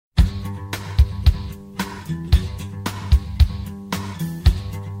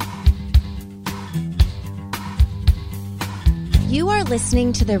You are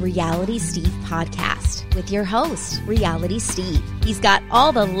listening to the Reality Steve podcast with your host, Reality Steve. He's got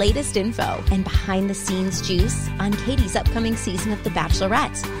all the latest info and behind-the-scenes juice on Katie's upcoming season of The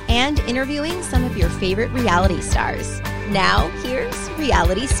Bachelorette and interviewing some of your favorite reality stars. Now, here's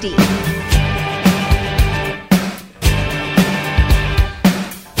Reality Steve.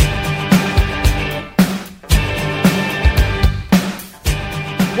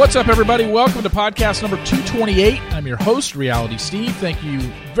 What's up, everybody? Welcome to podcast number 228. I'm your host, Reality Steve. Thank you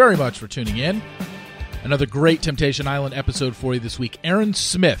very much for tuning in. Another great Temptation Island episode for you this week. Erin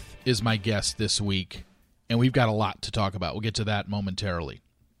Smith is my guest this week, and we've got a lot to talk about. We'll get to that momentarily.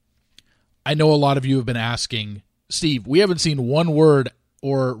 I know a lot of you have been asking, Steve, we haven't seen one word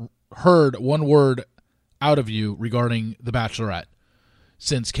or heard one word out of you regarding The Bachelorette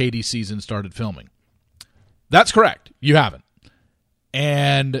since Katie's season started filming. That's correct. You haven't.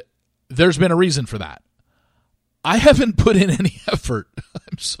 And there's been a reason for that. I haven't put in any effort.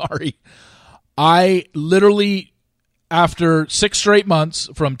 I'm sorry. I literally, after 6 straight months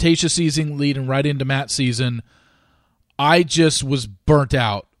from Tayshia's season leading right into Matt's season, I just was burnt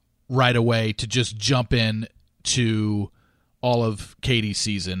out right away to just jump in to all of Katie's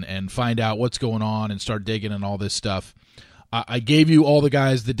season and find out what's going on and start digging and all this stuff. I gave you all the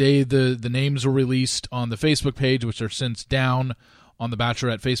guys the day the names were released on the Facebook page, which are since down on the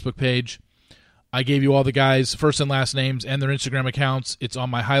Bachelorette Facebook page. I gave you all the guys' first and last names and their Instagram accounts. It's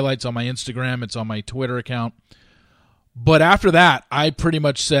on my highlights on my Instagram. It's on my Twitter account. But after that, I pretty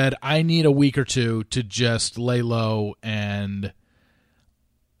much said I need a week or two to just lay low. And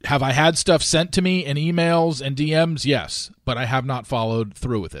have I had stuff sent to me in emails and DMs? Yes, but I have not followed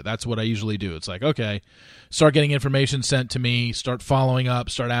through with it. That's what I usually do. It's like, okay, start getting information sent to me, start following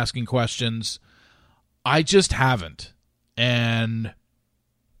up, start asking questions. I just haven't. And,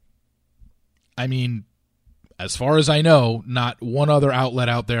 I mean, as far as I know, not one other outlet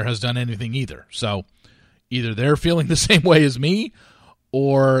out there has done anything either. So, either they're feeling the same way as me,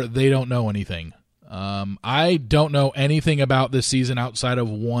 or they don't know anything. I don't know anything about this season outside of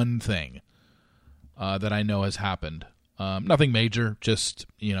one thing that I know has happened. Nothing major, just,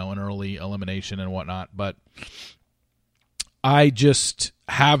 an early elimination and whatnot. But I just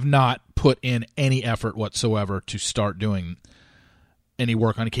have not put in any effort whatsoever to start doing any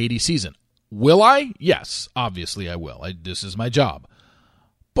work on Katie's season. Will I? Yes, obviously I will. This is my job.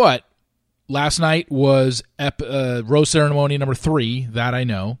 But last night was rose ceremony number 3, that I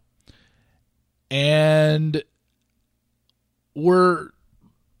know. And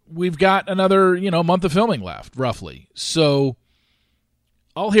we've got another, month of filming left, roughly. So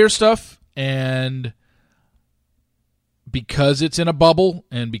I'll hear stuff, and because it's in a bubble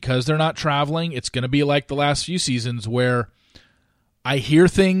and because they're not traveling, it's going to be like the last few seasons where I hear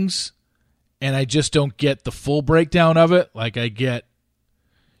things and I just don't get the full breakdown of it. Like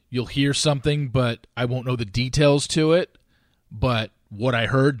you'll hear something, but I won't know the details to it. But what I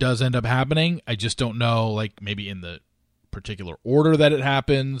heard does end up happening. I just don't know, like maybe in the particular order that it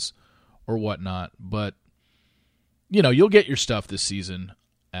happens or whatnot. But, you'll get your stuff this season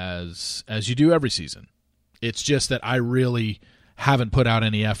as you do every season. It's just that I really haven't put out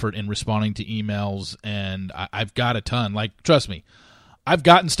any effort in responding to emails, and I've got a ton. Like, trust me, I've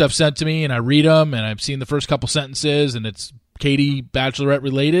gotten stuff sent to me, and I read them, and I've seen the first couple sentences, and it's Katie Bachelorette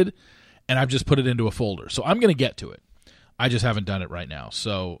related, and I've just put it into a folder. So I'm going to get to it. I just haven't done it right now.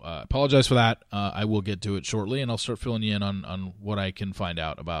 So apologize for that. I will get to it shortly, and I'll start filling you in on what I can find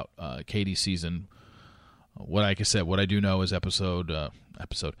out about Katie's season. What I said, what I do know is episode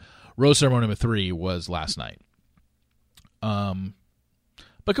Rose Ceremony number 3 was last night.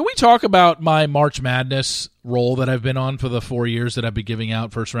 But can we talk about my March Madness role that I've been on for the 4 years that I've been giving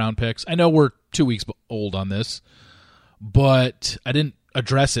out first-round picks? I know we're 2 weeks old on this, but I didn't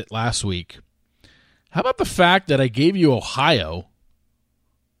address it last week. How about the fact that I gave you Ohio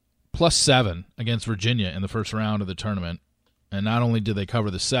 +7 against Virginia in the first round of the tournament, and not only did they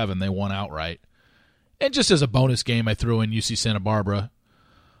cover the 7, they won outright. And just as a bonus game, I threw in UC Santa Barbara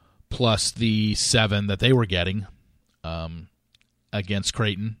plus the 7 that they were getting against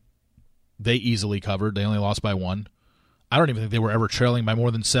Creighton. They easily covered. They only lost by 1. I don't even think they were ever trailing by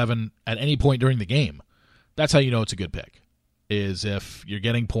more than 7 at any point during the game. That's how you know it's a good pick, is if you're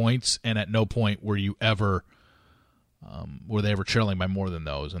getting points and at no point were they ever trailing by more than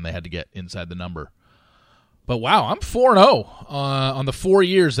those, and they had to get inside the number. But wow, I'm 4-0 on the 4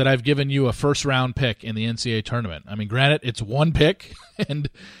 years that I've given you a first-round pick in the NCAA tournament. I mean, granted, it's one pick, and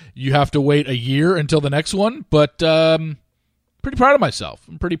you have to wait a year until the next one, but pretty proud of myself.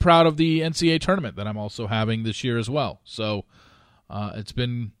 I'm pretty proud of the NCAA tournament that I'm also having this year as well. So it's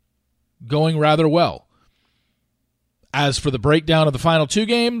been going rather well. As for the breakdown of the final two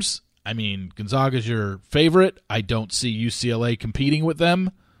games, I mean, Gonzaga's your favorite. I don't see UCLA competing with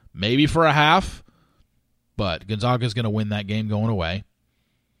them, maybe for a half, but Gonzaga's going to win that game going away.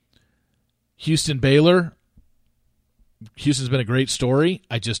 Houston-Baylor. Houston's been a great story.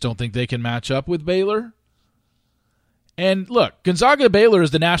 I just don't think they can match up with Baylor. And look, Gonzaga-Baylor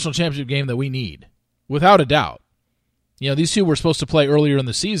is the national championship game that we need, without a doubt. You know, these two were supposed to play earlier in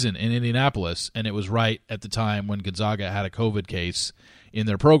the season in Indianapolis, and it was right at the time when Gonzaga had a COVID case in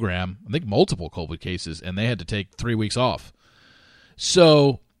their program. I think multiple COVID cases, and they had to take 3 weeks off.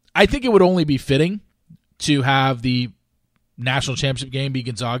 So I think it would only be fitting to have the national championship game be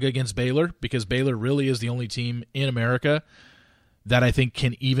Gonzaga against Baylor, because Baylor really is the only team in America that I think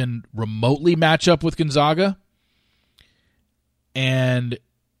can even remotely match up with Gonzaga. And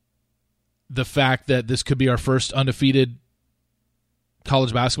the fact that this could be our first undefeated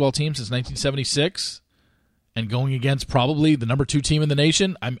college basketball team since 1976 and going against probably the number 2 team in the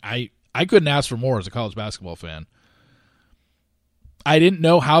nation, I couldn't ask for more as a college basketball fan. I didn't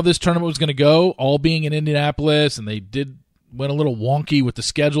know how this tournament was going to go, all being in Indianapolis, and they went a little wonky with the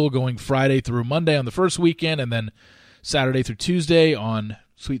schedule, going Friday through Monday on the first weekend and then Saturday through Tuesday on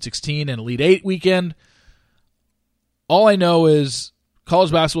Sweet 16 and Elite 8 weekend. All I know is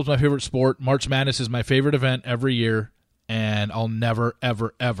college basketball is my favorite sport. March Madness is my favorite event every year, and I'll never,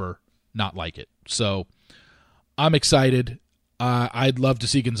 ever, ever not like it. So I'm excited. I'd love to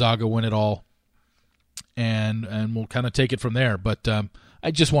see Gonzaga win it all, and we'll kind of take it from there. But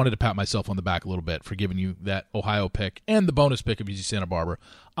I just wanted to pat myself on the back a little bit for giving you that Ohio pick and the bonus pick of UC Santa Barbara.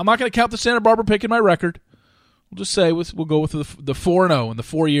 I'm not going to count the Santa Barbara pick in my record. We'll just say we'll go with the 4-0 in the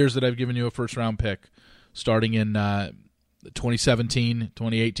 4 years that I've given you a first-round pick, starting in 2017,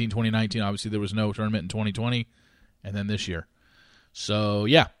 2018, 2019. Obviously, there was no tournament in 2020, and then this year. So,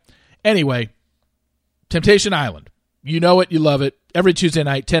 yeah. Anyway, Temptation Island. You know it. You love it. Every Tuesday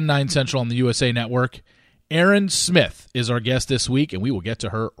night, 10/9 Central on the USA Network. Erin Smith is our guest this week, and we will get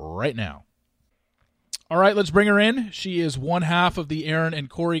to her right now. All right, let's bring her in. She is one half of the Erin and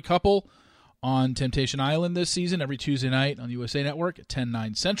Corey couple on Temptation Island this season, every Tuesday night on the USA Network at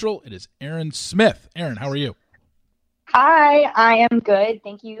 10/9 Central. It is Erin Smith. Erin, how are you? Hi, I am good.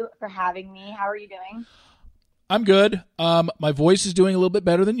 Thank you for having me. How are you doing? I'm good. My voice is doing a little bit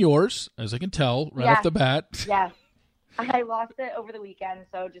better than yours, as I can tell right off the bat. Yes. I lost it over the weekend,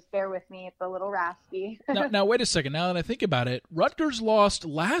 so just bear with me. It's a little raspy. Now, wait a second. Now that I think about it, Rutgers lost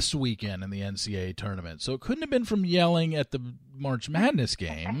last weekend in the NCAA tournament, so it couldn't have been from yelling at the March Madness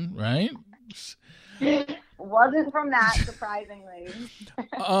game, right? Wasn't from that, surprisingly.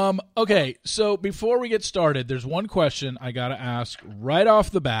 Okay, so before we get started, there's one question I got to ask right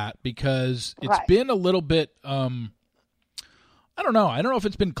off the bat, because it's been a little bit, I don't know if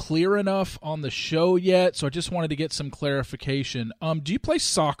it's been clear enough on the show yet, so I just wanted to get some clarification. Do you play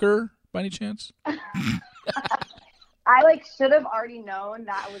soccer by any chance? I should have already known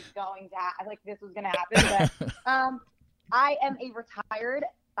that was going to this was going to happen, but I am a retired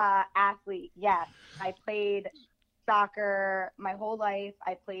athlete. Yes, I played soccer my whole life.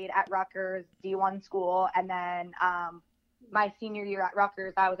 I played at Rutgers D1 school, and then my senior year at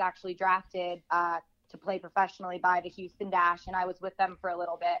Rutgers, I was actually drafted to play professionally by the Houston Dash, and I was with them for a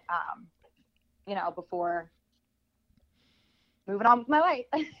little bit, before moving on with my life.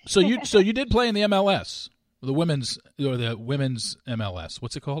 So you did play in the MLS, the women's MLS.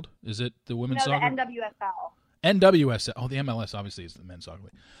 What's it called? Is it the women's soccer? The NWSL. NWSL. Oh, the MLS obviously is the men's soccer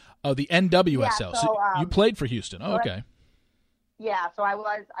league. Oh, the NWSL. Yeah, so you played for Houston. Oh, okay. Yeah, so I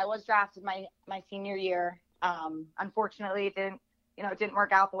was drafted my senior year. Unfortunately, it didn't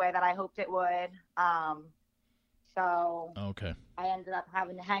work out the way that I hoped it would. So okay. I ended up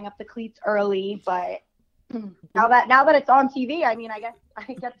having to hang up the cleats early, but now that it's on TV, I mean, I guess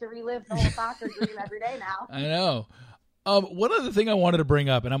I get to relive the whole soccer dream every day now. I know. One other thing I wanted to bring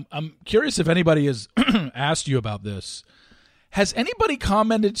up, and I'm curious if anybody has asked you about this. Has anybody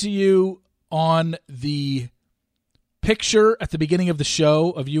commented to you on the picture at the beginning of the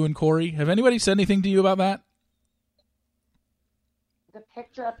show of you and Corey? Have anybody said anything to you about that? The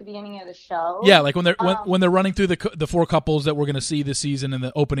picture at the beginning of the show? Yeah, like when they're running through the four couples that we're going to see this season in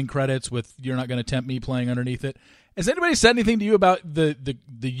the opening credits with "You're Not Going to Tempt Me" playing underneath it. Has anybody said anything to you about the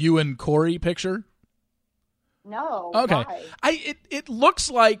you and Corey picture? No. Okay. Why? It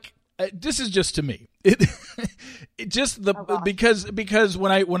looks like this is just to me. It just because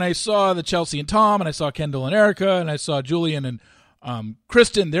when I saw the Chelsea and Tom, and I saw Kendall and Erica, and I saw Julian and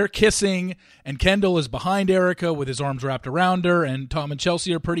Kristen, they're kissing, and Kendall is behind Erica with his arms wrapped around her, and Tom and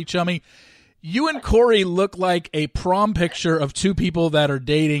Chelsea are pretty chummy. You and Corey look like a prom picture of two people that are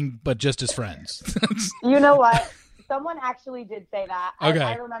dating but just as friends. You know what? Someone actually did say that. Okay.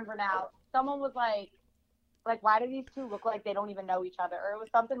 I remember now. Someone was like, why do these two look like they don't even know each other? Or it was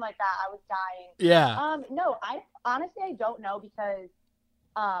something like that. I was dying. Yeah. No, I don't know because,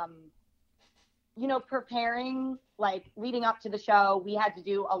 preparing, leading up to the show, we had to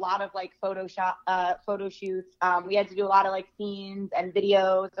do a lot of photo shoots. We had to do a lot of scenes and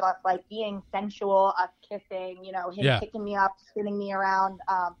videos of us being sensual, us kissing, him picking me up, spinning me around.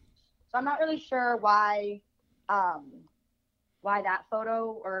 So I'm not really sure why that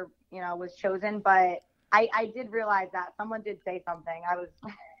photo was chosen, but I did realize that someone did say something. I was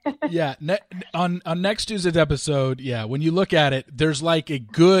yeah. On next Tuesday's episode, when you look at it, there's a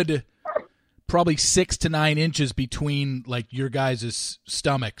good probably 6 to 9 inches between your guys'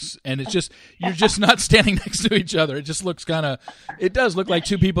 stomachs, and it's just you're just not standing next to each other. It just looks it does look like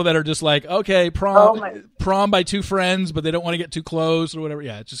two people that are just okay, prom by two friends, but they don't want to get too close or whatever.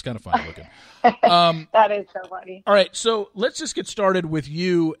 Yeah, it's just kind of funny looking. That is so funny. All right, so let's just get started with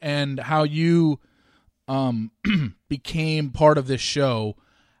you and how you became part of this show.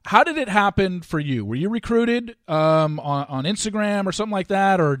 How did it happen for you? Were you recruited on Instagram or something like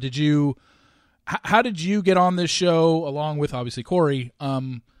that, or did you? How did you get on this show along with obviously Corey?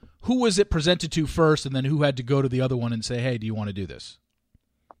 Who was it presented to first, and then who had to go to the other one and say, "Hey, do you want to do this?"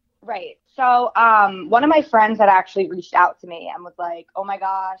 Right. So one of my friends had actually reached out to me and was like, "Oh my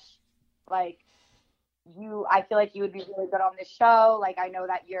gosh, I feel like you would be really good on this show. I know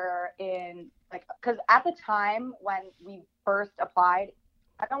that you're in because at the time when we first applied,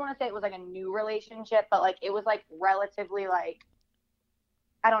 I don't want to say it was a new relationship, but it was relatively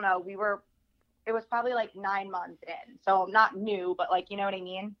I don't know, it was probably 9 months in. So not new, but you know what I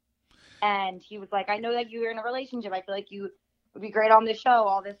mean? And he was like, I know that you're in a relationship. I feel like you would be great on this show,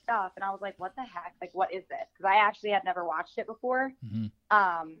 all this stuff. And I was like, what the heck? What is this? Because I actually had never watched it before. Mm-hmm.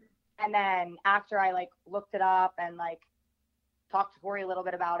 And then after I looked it up and talked to Corey a little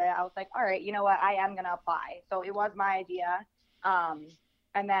bit about it, I was like, all right, you know what? I am going to apply. So it was my idea.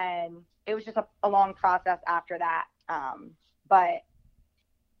 And then it was just a long process after that. But,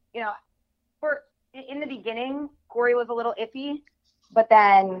 in the beginning, Corey was a little iffy, but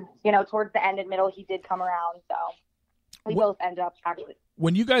then, towards the end and middle, he did come around. So we both ended up actually.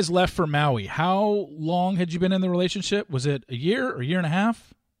 When you guys left for Maui, how long had you been in the relationship? Was it a year or a year and a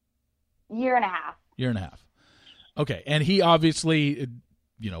half? Year and a half. Year and a half. Okay. And he obviously,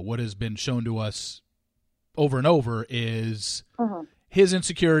 what has been shown to us over and over is his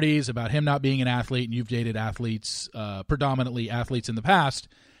insecurities about him not being an athlete, and you've dated athletes, predominantly athletes in the past,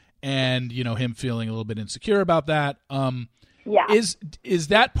 and him feeling a little bit insecure about that. Yeah. Is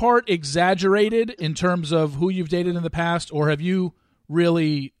that part exaggerated in terms of who you've dated in the past, or have you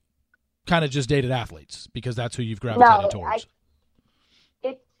really kind of just dated athletes because that's who you've gravitated towards?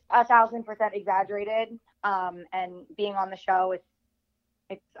 It's 1,000% exaggerated. And being on the show,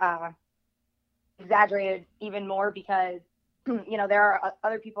 it's exaggerated even more because there are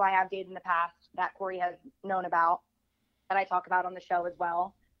other people I have dated in the past that Corey has known about that I talk about on the show as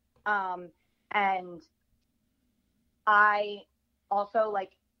well. And I also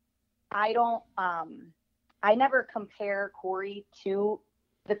I never compare Corey to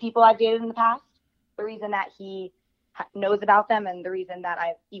the people I've dated in the past. The reason that he knows about them and the reason that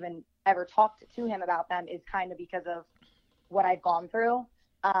I've even ever talked to him about them is kind of because of what I've gone through.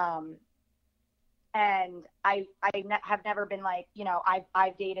 And I have never been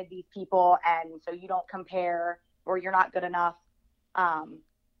I've dated these people and so you don't compare or you're not good enough.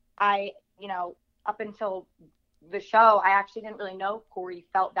 Up until the show, I actually didn't really know Corey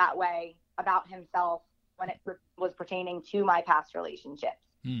felt that way about himself when it was pertaining to my past relationships.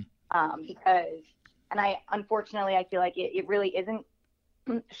 Because, and unfortunately, I feel like it really isn't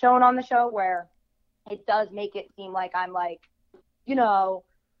shown on the show, where it does make it seem like I'm I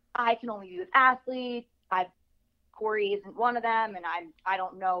can only be with athletes. Corey isn't one of them, and I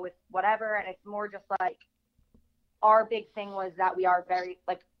don't know if whatever. And it's more just our big thing was that we are very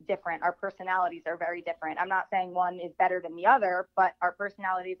different. Our personalities are very different. I'm not saying one is better than the other, but our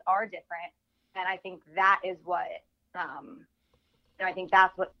personalities are different. And I think that is what, I think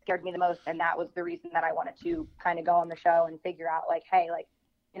that's what scared me the most. And that was the reason that I wanted to kind of go on the show and figure out hey,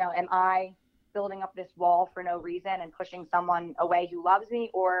 am I building up this wall for no reason and pushing someone away who loves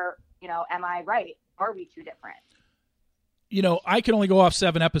me? Or, am I right? Are we too different? I can only go off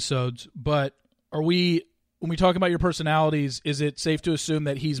 7 episodes, but when we talk about your personalities, is it safe to assume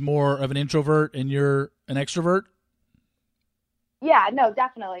that he's more of an introvert and you're an extrovert? Yeah, no,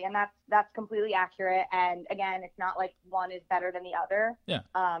 definitely. And that's completely accurate. And again, it's not one is better than the other. Yeah.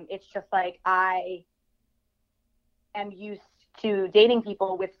 It's just I am used to dating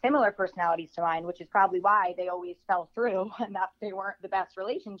people with similar personalities to mine, which is probably why they always fell through and that they weren't the best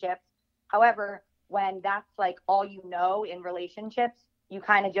relationships. However, when that's like all you know in relationships, you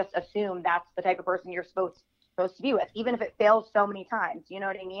kind of just assume that's the type of person you're supposed to be with, even if it fails so many times. You know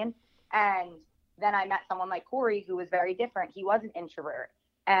what I mean? And then I met someone like Corey who was very different. He was an introvert,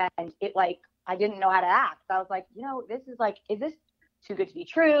 and it like I didn't know how to act. So I was like, this is like, is this too good to be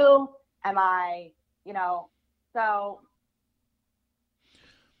true? Am I, so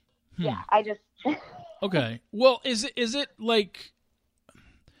yeah, I just okay. Well, is it like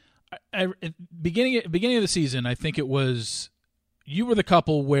beginning of the season? I think it was you were the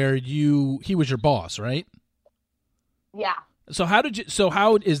couple where he was your boss, right? Yeah. So how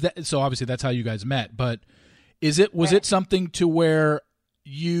is that? So obviously that's how you guys met, but was it something to where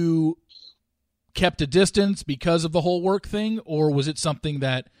you kept a distance because of the whole work thing, or was it something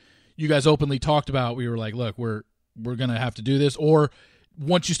that you guys openly talked about? We were like, look, we're going to have to do this. Or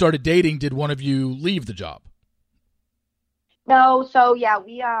once you started dating, did one of you leave the job? No. So yeah,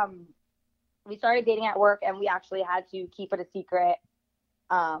 we started dating at work, and we actually had to keep it a secret.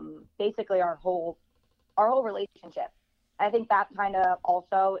 Basically our whole relationship. I think that kind of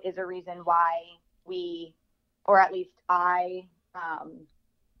also is a reason why we, or at least I,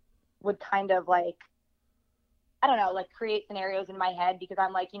 would kind of like, I don't know, like create scenarios in my head, because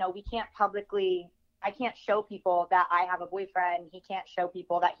I'm like, I can't show people that I have a boyfriend. He can't show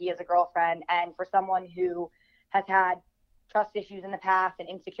people that he has a girlfriend. And for someone who has had trust issues in the past and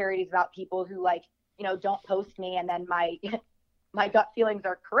insecurities about people who like, don't post me, and then my gut feelings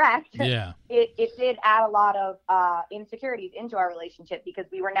are correct. Yeah. It did add a lot of insecurities into our relationship, because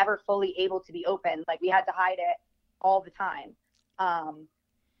we were never fully able to be open. Like we had to hide it all the time.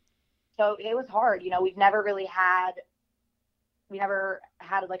 So it was hard. We never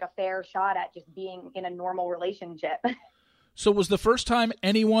had like a fair shot at just being in a normal relationship. So was the first time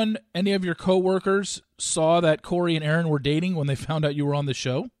any of your coworkers saw that Corey and Erin were dating when they found out you were on the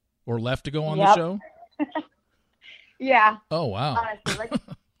show or left to go on the show? Yeah. Oh, wow. Honestly,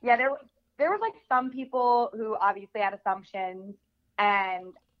 yeah, there was like some people who obviously had assumptions,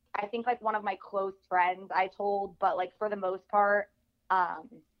 and I think like one of my close friends I told, but like for the most part,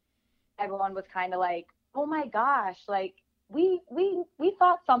 everyone was kind of like, oh my gosh, like we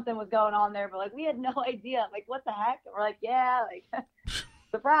thought something was going on there, but like we had no idea. Like, what the heck? And we're like, yeah, like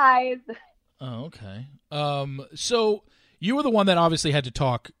surprise. Oh, okay. So you were the one that obviously had to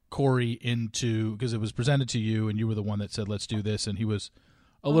talk Corey into, because it was presented to you, and you were the one that said, let's do this. And he was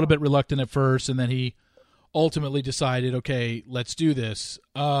a little bit reluctant at first, and then he ultimately decided, okay, let's do this.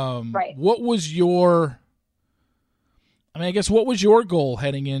 Right. What was your goal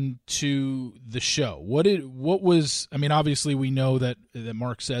heading into the show? Obviously we know that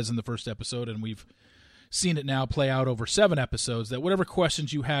Mark says in the first episode, and we've seen it now play out over 7 episodes, that whatever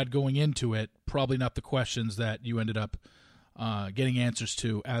questions you had going into it, probably not the questions that you ended up getting answers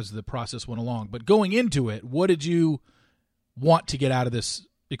to as the process went along. But going into it, what did you want to get out of this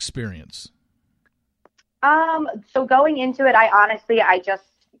experience? So going into it,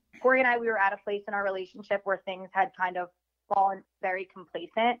 Corey and I, we were at a place in our relationship where things had kind of fallen very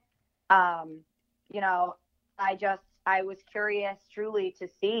complacent. I was curious truly to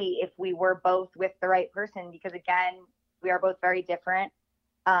see if we were both with the right person, because again, we are both very different.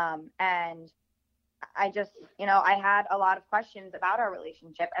 And I just, I had a lot of questions about our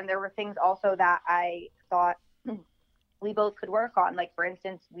relationship, and there were things also that I thought we both could work on. Like, for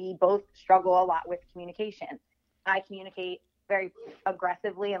instance, we both struggle a lot with communication. I communicate very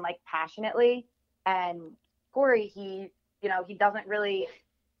aggressively and like passionately, and Corey, he doesn't really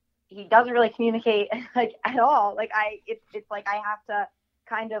communicate like at all. Like it's like I have to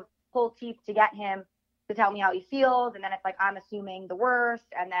kind of pull teeth to get him to tell me how he feels, and then it's like I'm assuming the worst,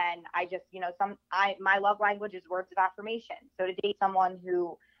 and then I just my love language is words of affirmation. So to date someone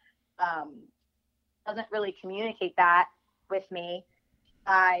who doesn't really communicate that with me,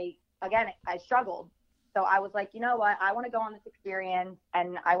 I struggled. So I was like, you know what, I want to go on this experience,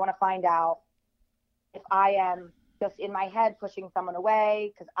 and I want to find out if I am just in my head pushing someone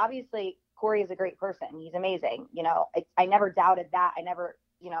away, because obviously Corey is a great person. He's amazing. I never doubted that. I never,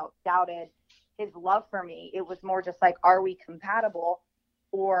 doubted his love for me. It was more just like, are we compatible,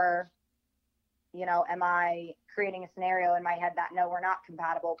 or, am I creating a scenario in my head that, no, we're not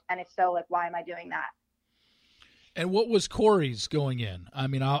compatible? And if so, like, why am I doing that? And what was Corey's going in? I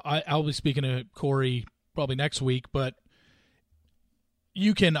mean, I'll be speaking to Corey probably next week, but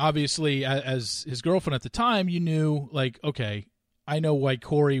you can obviously, as his girlfriend at the time, you knew, like, okay, I know why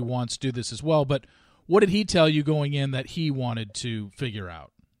Corey wants to do this as well, but what did he tell you going in that he wanted to figure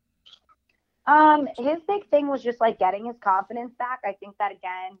out? His big thing was just like getting his confidence back. I think that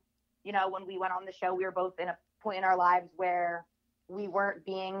again, when we went on the show, we were both in a point in our lives where we weren't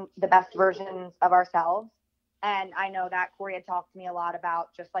being the best versions of ourselves. And I know that Corey had talked to me a lot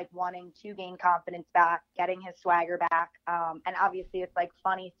about just like wanting to gain confidence back, getting his swagger back. And obviously it's like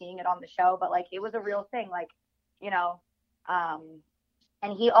funny seeing it on the show, but like it was a real thing, like,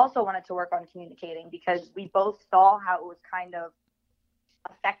 and he also wanted to work on communicating because we both saw how it was kind of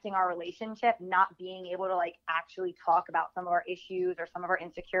affecting our relationship, not being able to like actually talk about some of our issues or some of our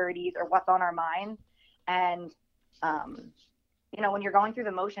insecurities or what's on our minds. And, when you're going through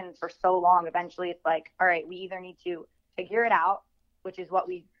the motions for so long, eventually it's like, all right, we either need to figure it out, which is what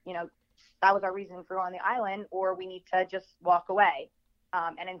we, that was our reason for going on the island, or we need to just walk away.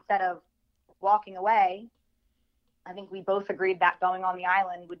 And instead of walking away, I think we both agreed that going on the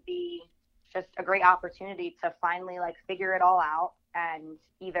island would be just a great opportunity to finally like figure it all out and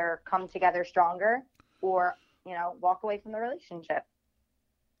either come together stronger or, walk away from the relationship.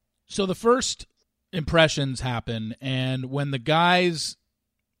 So the first impressions happen, and when the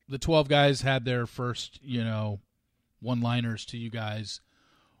 12 guys had their first, one-liners to you guys,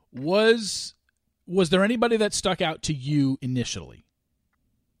 was there anybody that stuck out to you initially?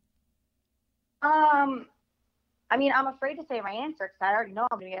 I mean, I'm afraid to say my answer because I already know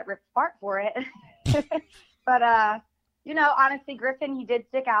I'm going to get ripped apart for it. But, honestly, Griffin, he did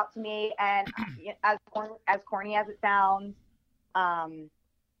stick out to me. And as corny as it sounds,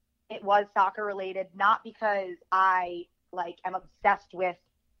 it was soccer related, not because I am obsessed with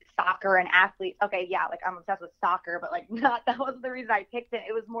soccer and athletes. Okay, yeah, I'm obsessed with soccer, but that wasn't the reason I picked it.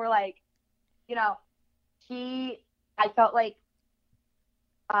 It was more like, I felt like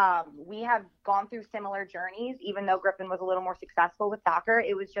we have gone through similar journeys, even though Griffin was a little more successful with soccer.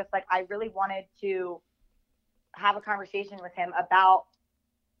 It was just like I really wanted to have a conversation with him about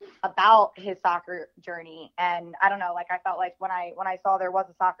his soccer journey. And I don't know, I felt like when I saw there was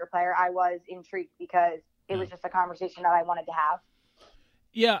a soccer player, I was intrigued because it was just a conversation that I wanted to have.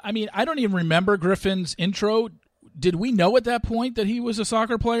 Yeah, I mean, I don't even remember Griffin's intro. Did we know at that point that he was a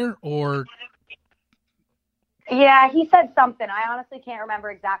soccer player, or? Yeah, he said something. I honestly can't remember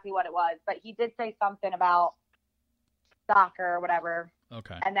exactly what it was, but he did say something about soccer or whatever.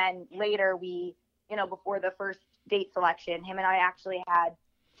 Okay. And then later we, before the first date selection, him and I actually had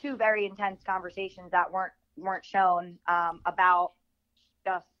two very intense conversations that weren't shown about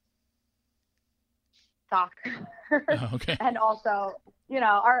just soccer. Oh, okay. And also,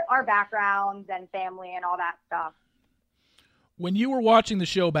 our backgrounds and family and all that stuff. When you were watching the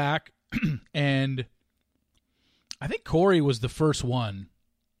show back, and I think Corey was the first one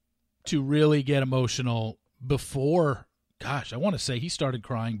to really get emotional before, I want to say he started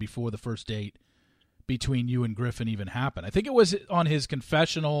crying before the first date between you and Griffin even happened. I think it was on his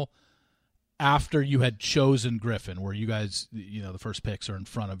confessional after you had chosen Griffin, where you guys, the first picks are in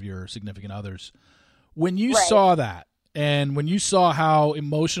front of your significant others. When you saw that, and when you saw how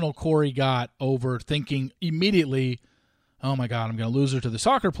emotional Corey got over thinking immediately, oh my God, I'm going to lose her to the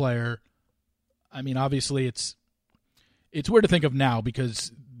soccer player. I mean, obviously it's weird to think of now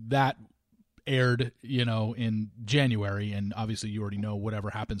because that aired, in January, and obviously you already know whatever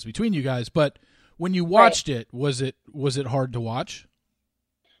happens between you guys. But when you watched it, was it hard to watch?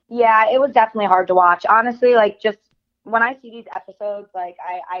 Yeah, it was definitely hard to watch. Honestly, just when I see these episodes,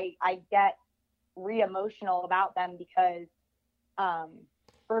 I get re-emotional about them because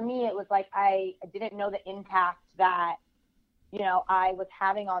for me, it was like I didn't know the impact that, I was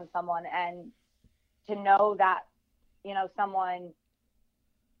having on someone, and to know that, someone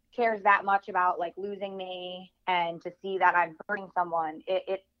cares that much about losing me, and to see that I'm hurting someone,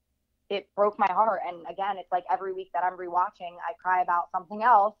 it broke my heart. And again, it's like every week that I'm rewatching, I cry about something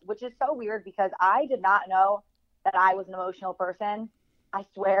else, which is so weird because I did not know that I was an emotional person, I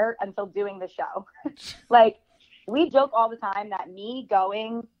swear, until doing the show. We joke all the time that me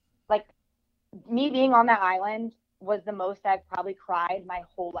being on that island was the most I've probably cried my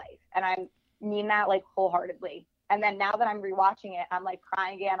whole life. And I mean that wholeheartedly. And then now that I'm rewatching it, I'm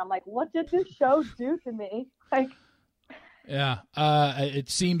crying again. I'm like, what did this show do to me? Yeah, it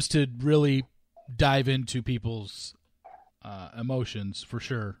seems to really dive into people's emotions for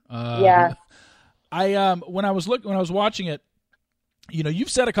sure. Yeah. When I was watching it, you've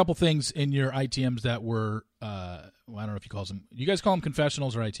said a couple things in your ITMs that were, I don't know if you guys call them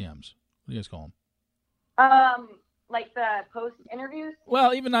confessionals or ITMs? What do you guys call them? The post interviews?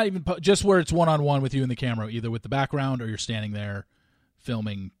 Well, just where it's one-on-one with you and the camera, either with the background or you're standing there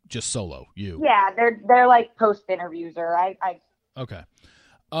filming just solo, you. Yeah, they're post interviews, or I. Okay.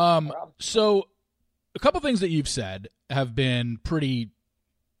 So a couple things that you've said have been pretty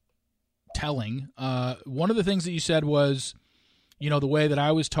telling. One of the things that you said was, the way that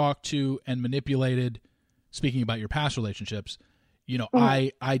I was talked to and manipulated, speaking about your past relationships,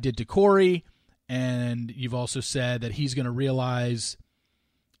 I did to Corey, and you've also said that he's going to realize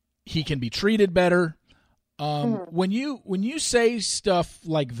he can be treated better. When you say stuff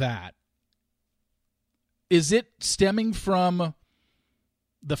like that, is it stemming from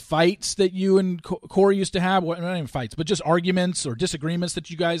the fights that you and Corey used to have? Well, not even fights, but just arguments or disagreements that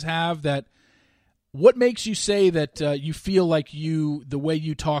you guys have. What makes you say that you feel like the way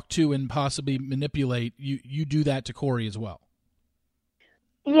you talk to and possibly manipulate, you do that to Corey as well?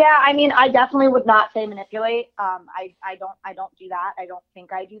 Yeah, I mean, I definitely would not say manipulate. I don't do that. I don't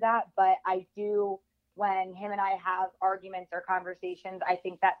think I do that, but I do when him and I have arguments or conversations. I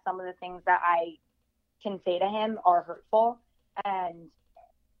think that some of the things that I can say to him are hurtful. And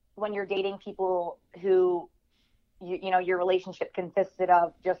when you're dating people who, your relationship consisted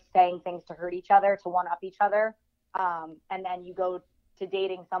of just saying things to hurt each other, to one up each other, and then you go to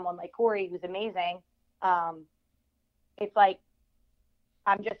dating someone like Corey, who's amazing, it's like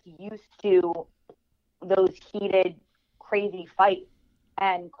I'm just used to those heated, crazy fights.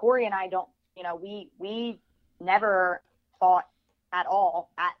 And Corey and I don't, we never fought at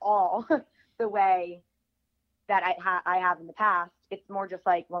all the way that I have in the past. It's more just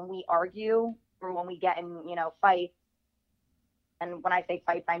like when we argue or when we get in, fights. And when I say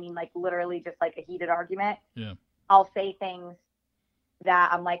fights, I mean like literally just like a heated argument. Yeah. I'll say things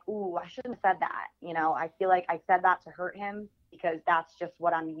that I'm like, ooh, I shouldn't have said that. I feel like I said that to hurt him because that's just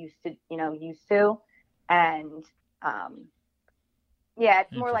what I'm used to. And, yeah,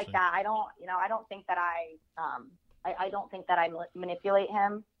 it's more like that. I don't think that I don't think that I manipulate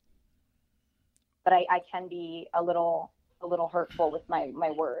him, but I can be a little hurtful with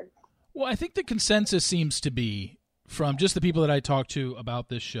my words. Well, I think the consensus seems to be from just the people that I talked to about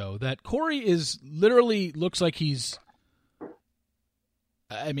this show that Corey is literally looks like he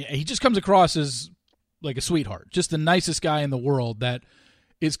just comes across as like a sweetheart, just the nicest guy in the world that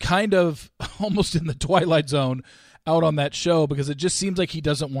is kind of almost in the Twilight Zone out on that show because it just seems like he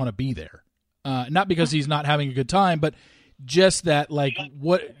doesn't want to be there. Not because he's not having a good time, but just that, like,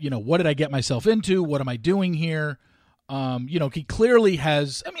 what did I get myself into? What am I doing here? He clearly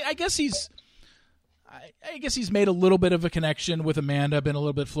has, I guess he's made a little bit of a connection with Amanda, been a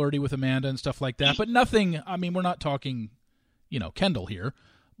little bit flirty with Amanda and stuff like that, but nothing, we're not talking, Kendall here,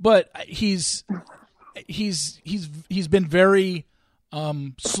 but he's been very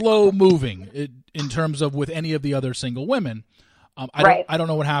slow moving in terms of with any of the other single women. I don't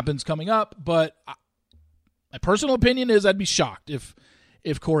know what happens coming up, but my personal opinion is I'd be shocked if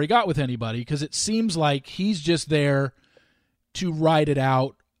Corey got with anybody because it seems like he's just there to ride it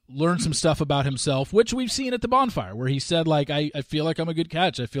out, learn some stuff about himself, which we've seen at the bonfire where he said, like, I feel like I'm a good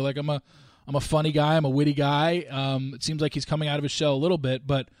catch. I feel like I'm a funny guy. I'm a witty guy. It seems like he's coming out of his shell a little bit,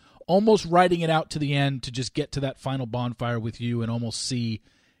 but almost riding it out to the end to just get to that final bonfire with you and almost see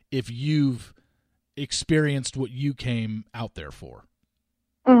if you've experienced what you came out there for.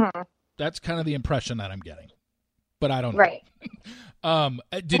 Mm-hmm. That's kind of the impression that I'm getting, but I don't know. Right.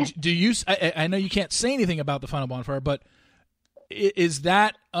 Do you, I know you can't say anything about the final bonfire, but is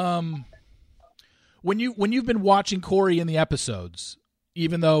that, when you've been watching Corey in the episodes,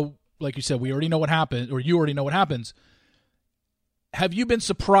 even though, like you said, we already know what happened, or you already know what happens, have you been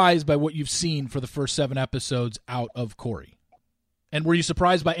surprised by what you've seen for the first 7 episodes out of Corey? And were you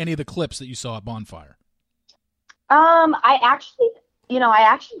surprised by any of the clips that you saw at Bonfire? I actually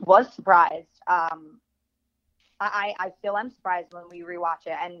was surprised. I still am surprised when we rewatch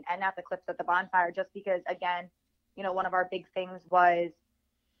it and at the clips at the Bonfire, just because, again, one of our big things was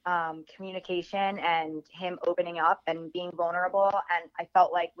communication and him opening up and being vulnerable. And I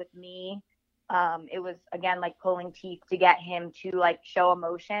felt like with me, it was, again, like pulling teeth to get him to, like, show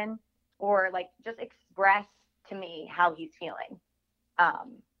emotion or, like, just express to me how he's feeling.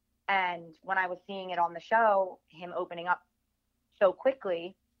 And when I was seeing it on the show, him opening up so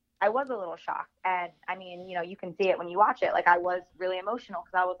quickly, I was a little shocked. And you can see it when you watch it. Like, I was really emotional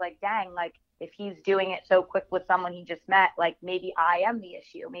because I was like, dang, like, if he's doing it so quick with someone he just met, like, maybe I am the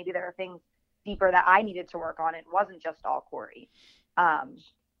issue. Maybe there are things deeper that I needed to work on. It wasn't just all Corey.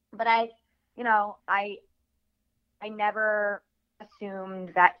 But I never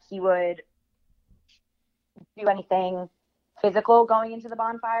assumed that he would do anything physical going into the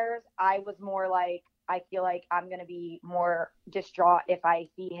bonfires. I was more like, I feel like I'm going to be more distraught if I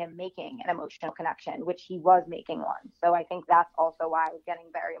see him making an emotional connection, which he was making one. So I think that's also why I was getting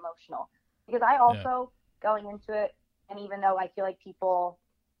very emotional. Because I also, going into it, and even though I feel like people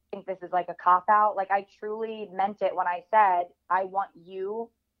think this is like a cop-out, like, I truly meant it when I said, I want you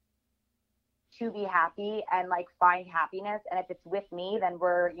to be happy and like find happiness. And if it's with me, then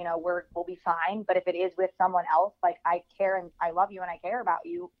we'll be fine. But if it is with someone else, like I care and I love you and I care about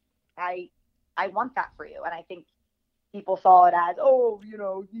you, I want that for you. And I think people saw it as, oh,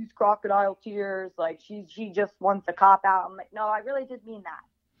 these crocodile tears, like she just wants a cop out. I'm like, no, I really did mean that.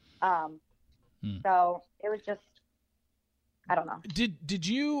 So it was just, I don't know. Did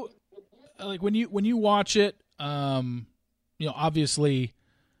you like when you watch it? Obviously,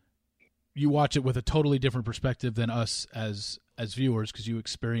 you watch it with a totally different perspective than us as viewers because you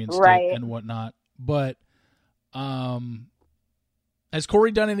experienced it and whatnot. But has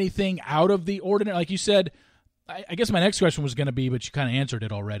Corey done anything out of the ordinary? Like you said, I guess my next question was going to be, but you kind of answered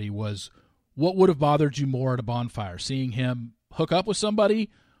it already, was what would have bothered you more at a bonfire? Seeing him hook up with somebody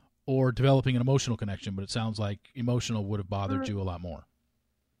or developing an emotional connection? But it sounds like emotional would have bothered you a lot more.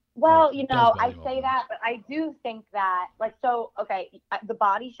 Well, I say that, but I do think that, the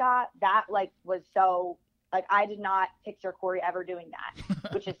body shot, that, was so, I did not picture Corey ever doing that,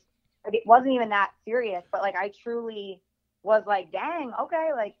 which is, it wasn't even that serious, but, I truly was like, dang,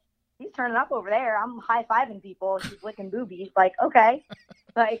 okay, he's turning up over there. I'm high-fiving people. He's licking boobies. Okay.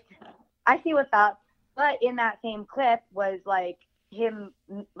 I see what's up. But in that same clip was, him,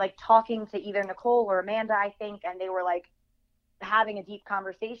 talking to either Nicole or Amanda, I think, and they were, having a deep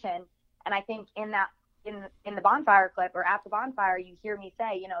conversation. And I think in the bonfire clip or at the bonfire, you hear me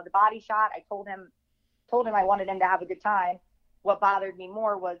say, the body shot, I told him I wanted him to have a good time. What bothered me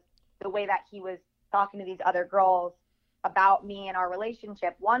more was the way that he was talking to these other girls about me and our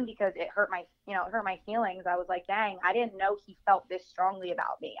relationship. One, because it hurt my feelings. I was like, dang, I didn't know he felt this strongly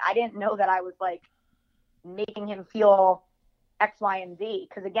about me. I didn't know that I was making him feel X, Y, and Z.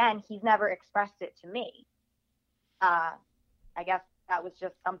 Because again, he's never expressed it to me. I guess that was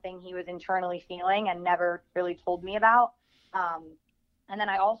just something he was internally feeling and never really told me about. And then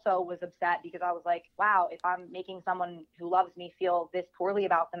I also was upset because I was like, wow, if I'm making someone who loves me feel this poorly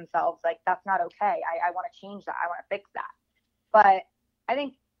about themselves, that's not okay. I want to change that. I want to fix that. But I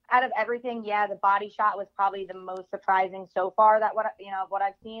think out of everything, the body shot was probably the most surprising so far of what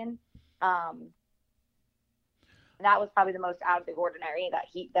I've seen. That was probably the most out of the ordinary that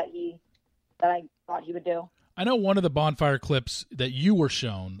I thought he would do. I know one of the bonfire clips that you were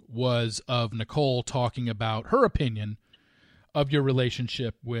shown was of Nicole talking about her opinion of your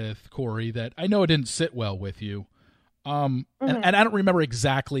relationship with Corey, that I know it didn't sit well with you. And I don't remember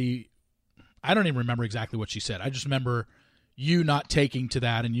exactly, I don't even remember exactly what she said. I just remember you not taking to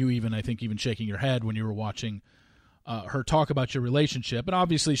that, and you even, I think, even shaking your head when you were watching her talk about your relationship. And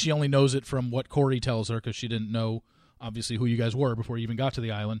obviously she only knows it from what Corey tells her, because she didn't know, obviously, who you guys were before you even got to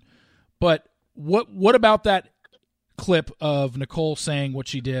the island. But what about that clip of Nicole saying what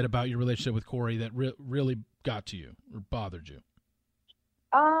she did about your relationship with Corey that really got to you or bothered you?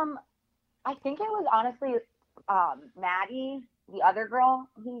 I think it was honestly Maddie, the other girl,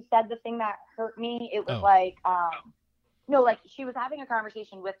 who said the thing that hurt me. It was she was having a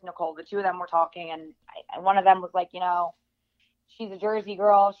conversation with Nicole. The two of them were talking, and one of them was like, she's a Jersey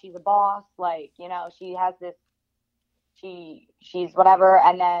girl, she's a boss, she has this, she's whatever.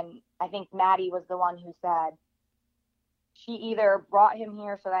 And then I think Maddie was the one who said she either brought him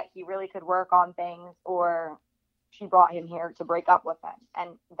here so that he really could work on things, or she brought him here to break up with him.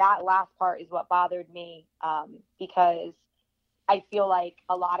 And that last part is what bothered me, because I feel like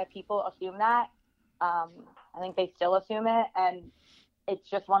a lot of people assume that. I think they still assume it. And it's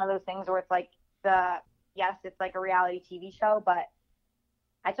just one of those things where it's yes, it's like a reality TV show, but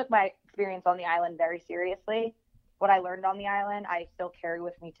I took my experience on the island very seriously. What I learned on the island, I still carry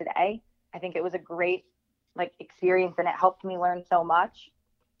with me today. I think it was a great experience, and it helped me learn so much.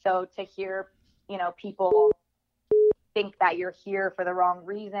 So to hear, people think that you're here for the wrong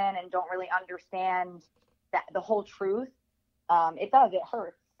reason and don't really understand that the whole truth, it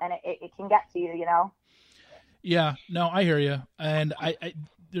hurts, and it can get to you, Yeah, no, I hear you. And I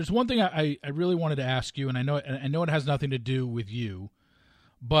there's one thing I really wanted to ask you, and I know it has nothing to do with you,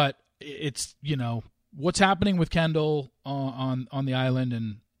 but it's, what's happening with Kendall on the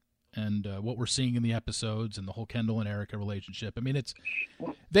island, and what we're seeing in the episodes, and the whole Kendall and Erica relationship. I mean,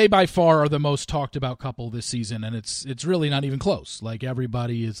 they by far are the most talked about couple this season, and it's really not even close.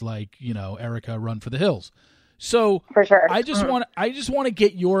 Everybody is Erica, run for the hills. So for sure. I just want to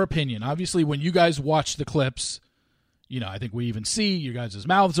get your opinion. Obviously, when you guys watch the clips, I think we even see your guys'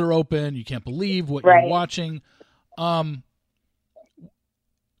 mouths are open. You can't believe what you're watching. Couple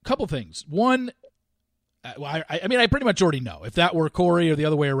things. One, I mean, I pretty much already know. If that were Corey or the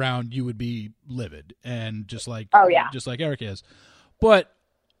other way around, you would be livid, and just like Erica is. But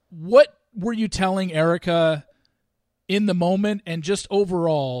what were you telling Erica in the moment, and just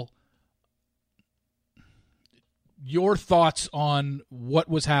overall, your thoughts on what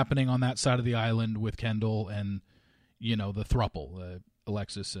was happening on that side of the island with Kendall and, the throuple,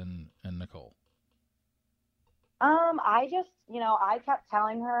 Alexis and Nicole. I just, I kept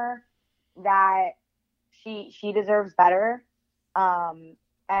telling her that she deserves better,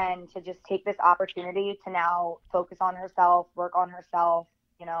 and to just take this opportunity to now focus on herself, work on herself,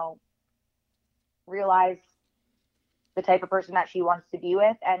 realize the type of person that she wants to be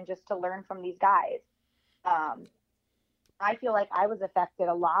with, and just to learn from these guys. I feel like I was affected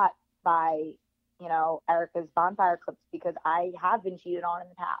a lot by, Erica's bonfire clips, because I have been cheated on in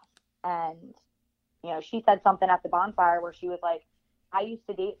the past. And, she said something at the bonfire where she was like, I used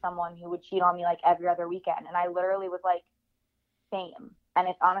to date someone who would cheat on me like every other weekend. And I literally was like, same. And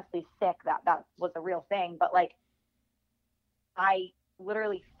it's honestly sick that that was a real thing. But like, I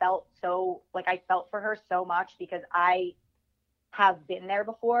literally felt so, like, I felt for her so much, because I have been there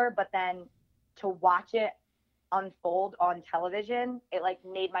before, but then to watch it unfold on television, it like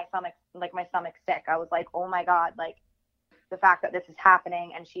made my stomach sick. I was like, oh my God, like the fact that this is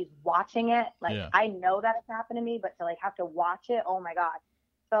happening and she's watching it, like, yeah. I know that it's happened to me, but to like have to watch it, oh my God.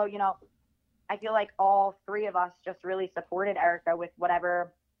 So, I feel like all three of us just really supported Erica with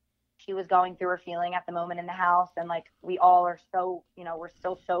whatever she was going through or feeling at the moment in the house. And like, we all are so, we're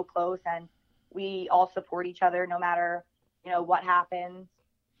still so close, and we all support each other no matter, what happens.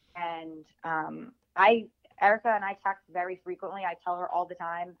 And Erica and I text very frequently. I tell her all the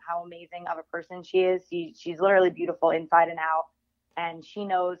time how amazing of a person she is. She's literally beautiful inside and out, and she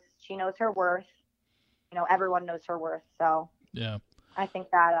knows her worth. Everyone knows her worth. So yeah, I think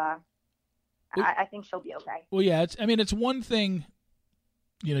that I think she'll be okay. Well, yeah, it's one thing.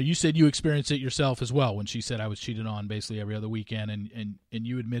 You said you experienced it yourself as well when she said I was cheated on basically every other weekend, and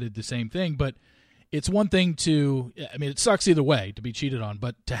you admitted the same thing. But it's one thing it sucks either way to be cheated on,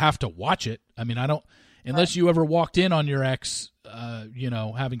 but to have to watch it, I don't. Unless you ever walked in on your ex,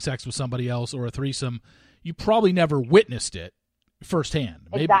 having sex with somebody else or a threesome, you probably never witnessed it firsthand.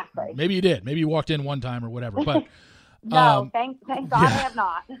 Exactly. Maybe you did. Maybe you walked in one time or whatever. But no, thank God I have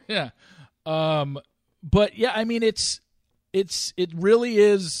not. Yeah. But yeah, it really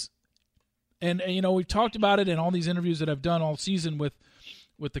is, and we've talked about it in all these interviews that I've done all season with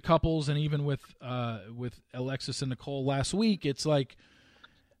the couples, and even with Alexis and Nicole last week. It's like,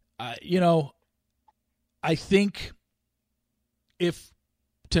 I think if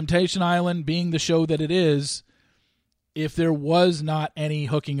Temptation Island being the show that it is, if there was not any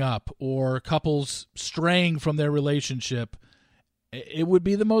hooking up or couples straying from their relationship, it would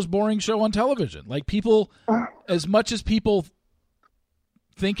be the most boring show on television. Like, people, as much as people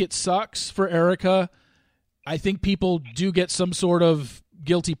think it sucks for Erica, I think people do get some sort of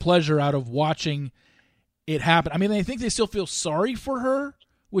guilty pleasure out of watching it happen. I think they still feel sorry for her,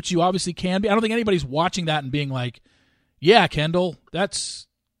 which you obviously can be. I don't think anybody's watching that and being like, yeah, Kendall, that's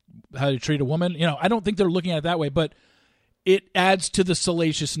how you treat a woman. I don't think they're looking at it that way, but it adds to the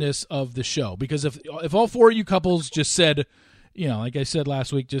salaciousness of the show. Because if all four of you couples just said, like I said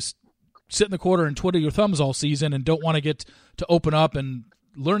last week, just sit in the corner and twiddle your thumbs all season and don't want to get to open up and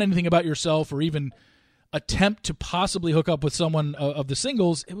learn anything about yourself or even attempt to possibly hook up with someone of the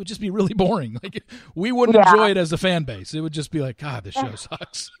singles, it would just be really boring. Like, we wouldn't enjoy it as a fan base. It would just be like, God, this show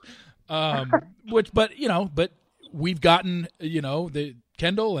sucks. But we've gotten, the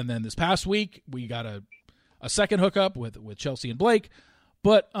Kendall, and then this past week we got a second hookup with Chelsea and Blake.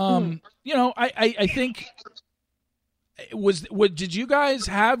 But I think did you guys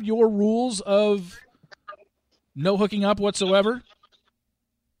have your rules of no hooking up whatsoever?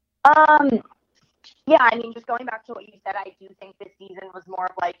 Yeah, just going back to what you said, I do think this season was more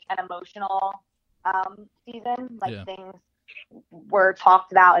of like an emotional season. Like, things were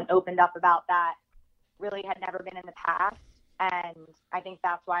talked about and opened up about that really had never been in the past. And I think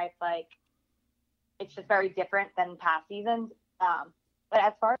that's why it's like, it's just very different than past seasons. But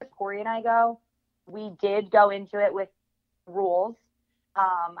as far as Corey and I go, we did go into it with rules.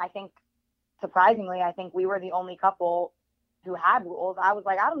 I think, surprisingly, we were the only couple who had rules. I was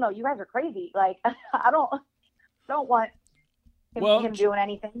like, I don't know, you guys are crazy. Like, I don't want him doing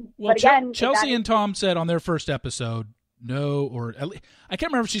anything. Well, but again, Chelsea and Tom said on their first episode, no, or at least, I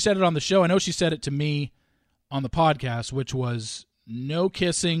can't remember if she said it on the show. I know she said it to me on the podcast, which was no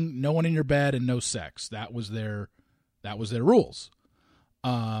kissing, no one in your bed, and no sex. That was their rules.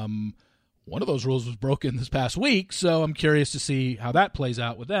 One of those rules was broken this past week, so I'm curious to see how that plays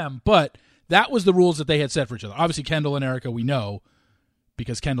out with them. But that was the rules that they had set for each other. Obviously, Kendall and Erica, we know,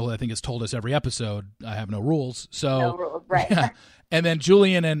 because Kendall, I think, has told us every episode, I have no rules. So, no rules, right. Yeah. And then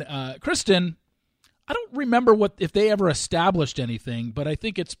Julian and Kristen, I don't remember if they ever established anything, but I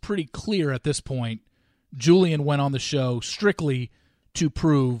think it's pretty clear at this point Julian went on the show strictly to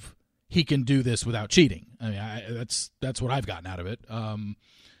prove he can do this without cheating. I mean, that's what I've gotten out of it. I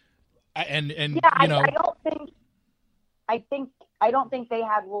don't think they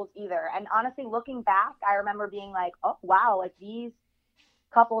had rules either. And honestly, looking back, I remember being like, oh wow, like these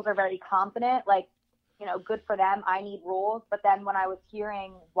couples are very confident. Like, good for them. I need rules. But then when I was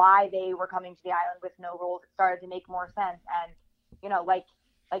hearing why they were coming to the island with no rules, it started to make more sense. And, like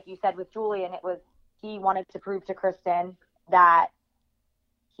you said with Julian, it was, he wanted to prove to Kristen that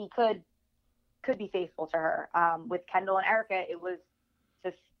he could be faithful to her. With Kendall and Erica, it was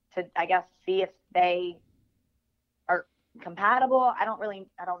just to, I guess, see if they are compatible. I don't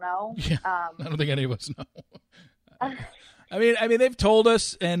know. Yeah, I don't think any of us know. I mean, they've told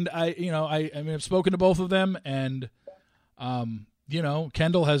us, and I've spoken to both of them, and Kendall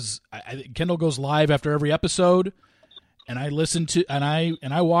Kendall goes live after every episode, and I listen to and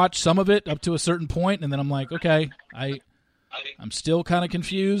I watch some of it up to a certain point, and then I'm like, okay, I'm still kind of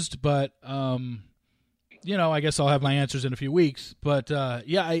confused, but I guess I'll have my answers in a few weeks. But I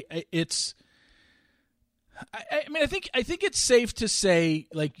think it's safe to say,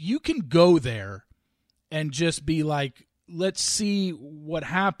 like, you can go there and just be like, let's see what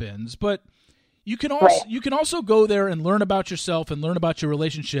happens, but you can also go there and learn about yourself and learn about your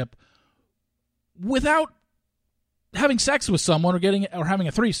relationship without having sex with someone or having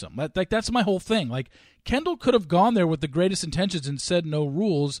a threesome. That's my whole thing. Like, Kendall could have gone there with the greatest intentions and said no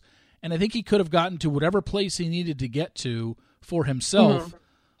rules, and I think he could have gotten to whatever place he needed to get to for himself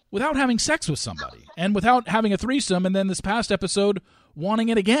without having sex with somebody and without having a threesome, and then this past episode wanting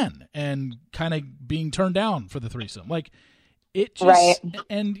it again and kind of being turned down for the threesome. Like, it just, right.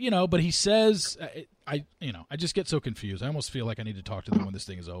 And, but he says, I just get so confused. I almost feel like I need to talk to them when this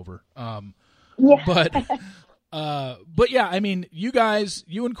thing is over. Yeah. But yeah, I mean, you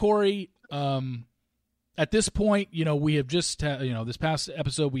and Corey, at this point, we have just, this past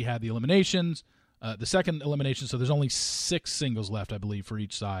episode, we had the eliminations, the second elimination. So there's only 6 singles left, I believe, for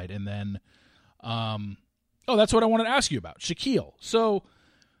each side. And then, that's what I wanted to ask you about, Shaquille. So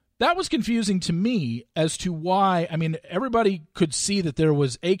that was confusing to me as to why. I mean, everybody could see that there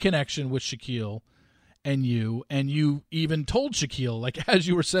was a connection with Shaquille and you even told Shaquille, like, as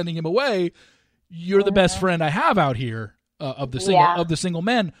you were sending him away, you're the best friend I have out here of the single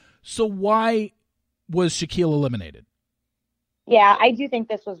men. So why was Shaquille eliminated? Yeah, I do think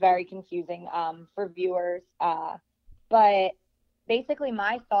this was very confusing for viewers. But basically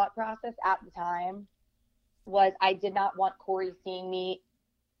my thought process at the time was I did not want Corey seeing me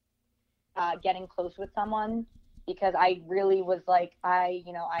getting close with someone, because I really was like, I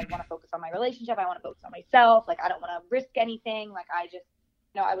want to focus on my relationship. I want to focus on myself. Like, I don't want to risk anything. Like, I just,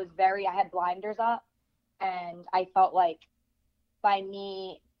 I had blinders up, and I felt like by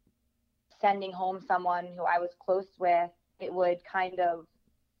me sending home someone who I was close with, it would kind of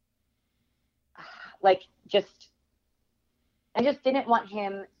I just didn't want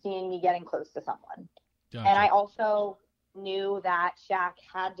him seeing me getting close to someone. Gotcha. And I also knew that Shaq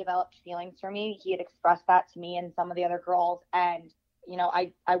had developed feelings for me. He had expressed that to me and some of the other girls. And,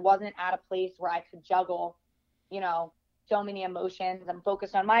 I wasn't at a place where I could juggle, so many emotions. I'm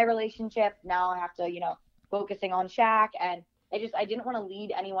focused on my relationship. Now I have to, focusing on Shaq. And I didn't want to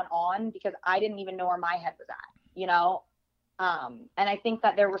lead anyone on, because I didn't even know where my head was at, and I think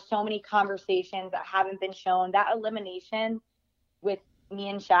that there were so many conversations that haven't been shown. That elimination with me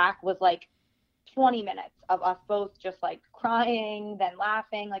and Shaq was like 20 minutes of us both just like crying, then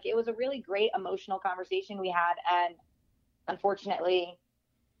laughing. Like, it was a really great emotional conversation we had. And unfortunately,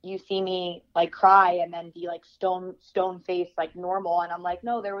 you see me like cry and then be like stone faced, like normal. And I'm like,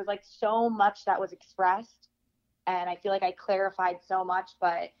 no, there was like so much that was expressed. And I feel like I clarified so much,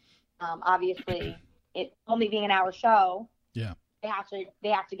 but obviously it only being an hour show. Yeah. They have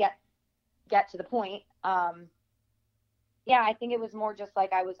to get to the point. I think it was more just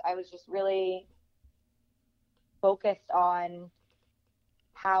like I was just really focused on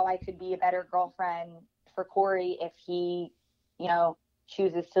how I could be a better girlfriend for Corey if he,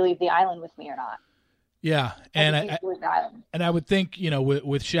 chooses to leave the island with me or not. Yeah, and I would think,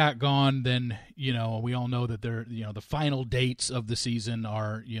 with Shaq gone, then, we all know that they're, the final dates of the season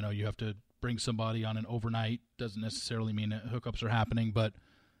are, you have to bring somebody on an overnight. Doesn't necessarily mean that hookups are happening, but,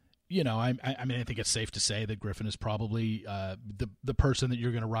 I think it's safe to say that Griffin is probably the person that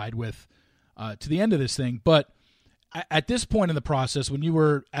you're going to ride with to the end of this thing. But at this point in the process, when you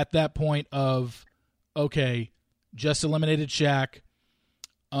were at that point of, okay, just eliminated Shaq,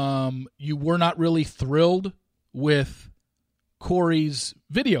 you were not really thrilled with Corey's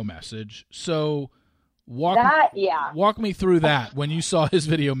video message. So walk me through that. When you saw his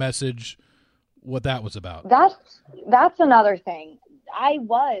video message, what that was about. That's another thing. I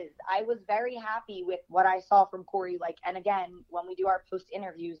was very happy with what I saw from Corey. Like, and again, when we do our post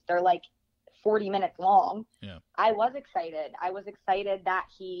interviews, they're like 40 minutes long. Yeah. I was excited. I was excited that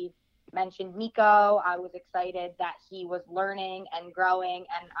he mentioned Miko. I was excited that he was learning and growing,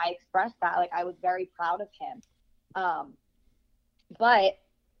 and I expressed that. Like, I was very proud of him. But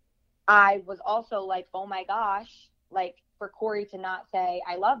I was also like, oh my gosh, like, for Corey to not say,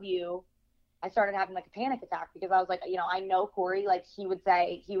 I love you, I started having like a panic attack, because I was like, I know Corey, like, he would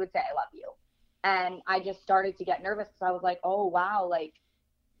say, I love you. And I just started to get nervous, because I was like, oh wow, like,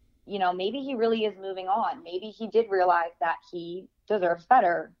 maybe he really is moving on. Maybe he did realize that he deserves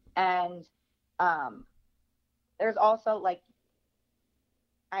better. And there's also like,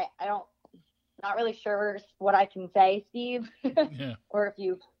 not really sure what I can say, Steve, yeah. or if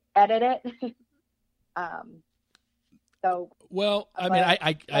you edit it. So, well, I mean,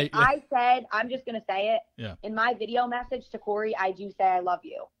 I said, I'm just going to say it. Yeah. In my video message to Corey, I do say, I love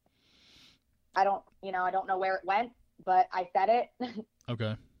you. I don't know where it went, but I said it.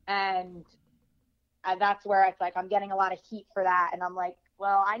 Okay. And that's where it's like, I'm getting a lot of heat for that. And I'm like,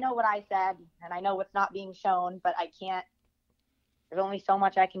 well, I know what I said, and I know what's not being shown, but I can't, there's only so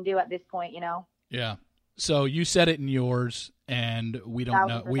much I can do at this point, Yeah. So you said it in yours, and we don't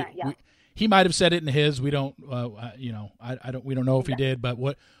know. Yeah. He might have said it in his. We don't, we don't know if he did, but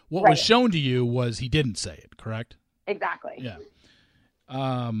what right. was shown to you was he didn't say it, correct? Exactly. Yeah.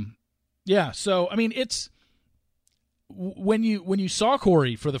 Yeah. So, I mean, it's, when you saw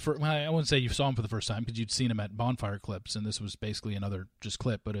Corey for the first, well, I wouldn't say you saw him for the first time, because you'd seen him at Bonfire Clips, and this was basically another just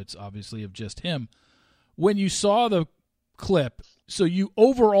clip, but it's obviously of just him. When you saw the clip, so you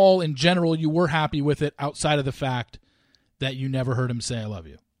overall, in general, you were happy with it, outside of the fact that you never heard him say I love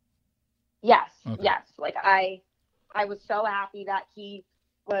you. Yes. Okay. Yes. Like, I was so happy that he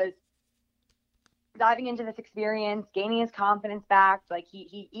was diving into this experience, gaining his confidence back. Like,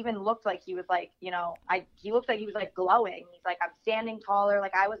 he even looked like he was like, he looked like he was like glowing. He's like, I'm standing taller.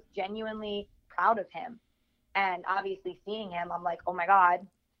 Like, I was genuinely proud of him. And obviously seeing him, I'm like, oh my God,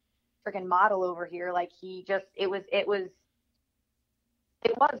 freaking model over here. Like, it was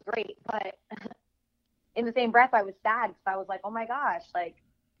great. But in the same breath, I was sad, because I was like, oh my gosh, like,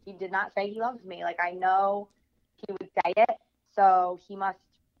 he did not say he loves me. Like, I know he would say it, so he must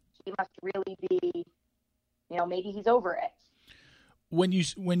really be, maybe he's over it. When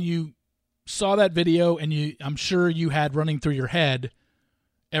you saw that video, and I'm sure you had running through your head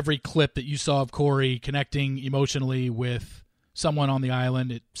every clip that you saw of Corey connecting emotionally with someone on the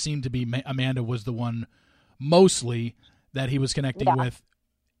island. It seemed to be Amanda was the one mostly that he was connecting with.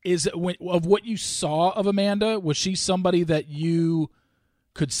 Of what you saw of Amanda, was she somebody that you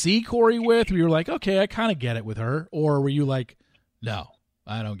could see Corey with? Where you were like, okay, I kind of get it with her? Or were you like, no,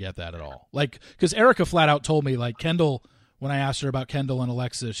 I don't get that at all? Like, because Erica flat out told me, like, Kendall, when I asked her about Kendall and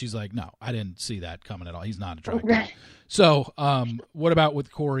Alexa, she's like, no, I didn't see that coming at all. He's not attractive. Right. So, what about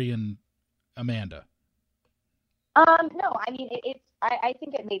with Corey and Amanda? No, I mean, I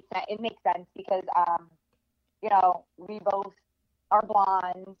think it makes sense. It makes sense because, we both are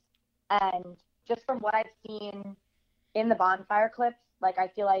blondes, and just from what I've seen in the Bonfire clips, like, I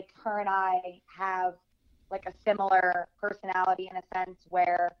feel like her and I have like a similar personality, in a sense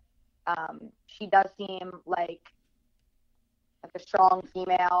where she does seem like a strong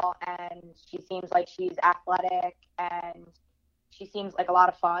female, and she seems like she's athletic, and she seems like a lot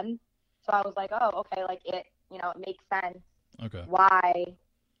of fun. So I was like, oh, okay, like, it makes sense. Okay. Why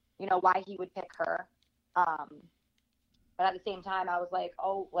he would pick her. But at the same time, I was like,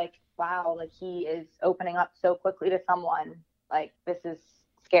 oh, like, wow, like, he is opening up so quickly to someone. Like, this is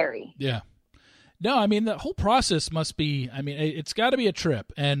scary. Yeah. No, I mean, the whole process must be, I mean, it's got to be a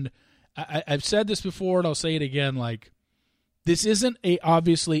trip. And I've said this before, and I'll say it again, like, this isn't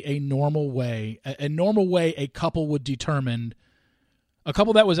obviously a normal way. A normal way a couple would determine, a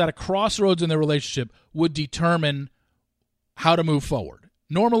couple that was at a crossroads in their relationship would determine how to move forward.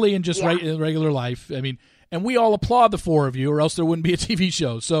 Normally in just in regular life, I mean, and we all applaud the four of you, or else there wouldn't be a TV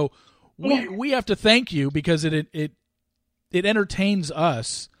show. So we have to thank you, because it entertains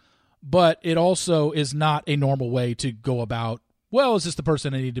us, but it also is not a normal way to go about, well, is this the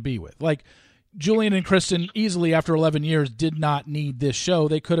person I need to be with? Like, Julian and Kristen easily, after 11 years, did not need this show.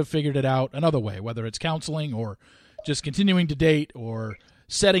 They could have figured it out another way, whether it's counseling or just continuing to date or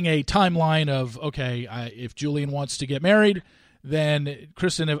setting a timeline of, okay, if Julian wants to get married, then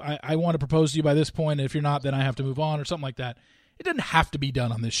Kristen, if I want to propose to you by this point, and if you're not, then I have to move on, or something like that. It didn't have to be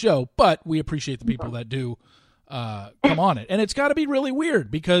done on this show, but we appreciate the people that do come on it. And it's got to be really weird,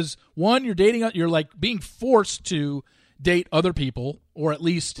 because one, you're like being forced to date other people, or at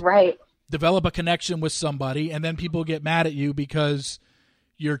least develop a connection with somebody, and then people get mad at you because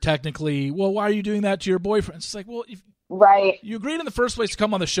you're technically, well, why are you doing that to your boyfriend? It's like, well, if Right. you agreed in the first place to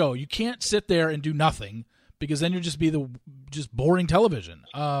come on the show, you can't sit there and do nothing, because then you'll just be just boring television.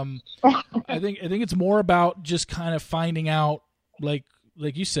 I think it's more about just kind of finding out, like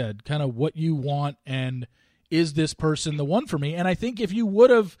you said, kind of what you want, and is this person the one for me? And I think if you would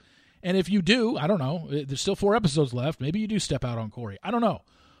have, and if you do, I don't know, there's still 4 episodes left. Maybe you do step out on Corey. I don't know.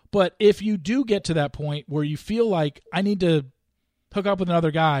 But if you do get to that point where you feel like I need to hook up with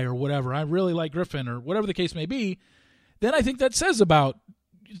another guy or whatever, I really like Griffin or whatever the case may be, then I think that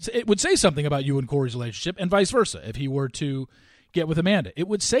it would say something about you and Corey's relationship, and vice versa. If he were to get with Amanda, it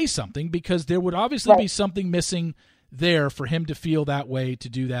would say something, because there would obviously be something missing there for him to feel that way, to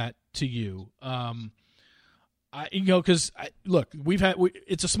do that to you. Because look,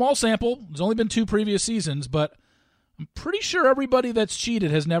 it's a small sample. There's only been 2 previous seasons, but I'm pretty sure everybody that's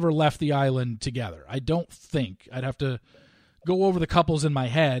cheated has never left the island together. I don't think. I'd have to go over the couples in my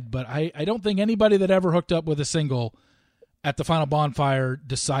head, but I don't think anybody that ever hooked up with a single at the final bonfire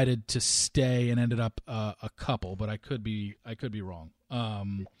decided to stay and ended up a couple. But I could be wrong.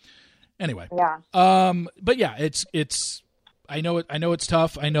 Anyway, Yeah. But yeah, it's. I know it's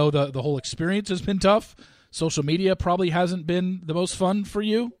tough. I know the whole experience has been tough. Social media probably hasn't been the most fun for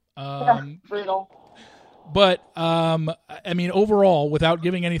you. Brutal. But, I mean, overall, without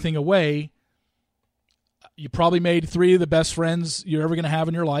giving anything away, you probably made 3 of the best friends you're ever going to have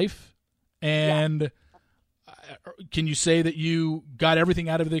in your life. And can you say that you got everything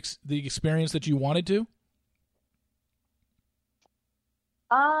out of the experience that you wanted to?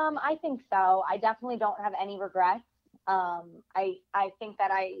 I think so. I definitely don't have any regrets. I think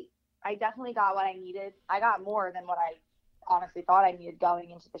that I definitely got what I needed. I got more than what I honestly thought I needed going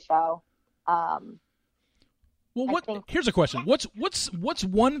into the show. Well, here's a question. What's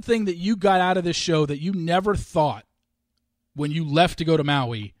one thing that you got out of this show that you never thought when you left to go to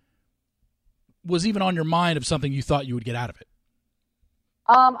Maui was even on your mind of something you thought you would get out of it?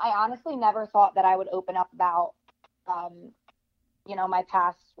 I honestly never thought that I would open up about, my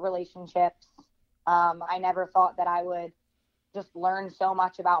past relationships. I never thought that I would just learn so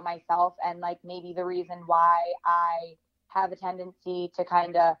much about myself, and like maybe the reason why I have a tendency to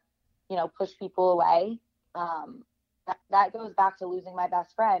kind of, push people away. That goes back to losing my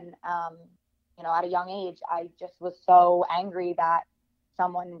best friend. At a young age, I just was so angry that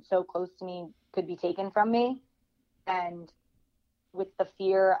someone so close to me could be taken from me. And with the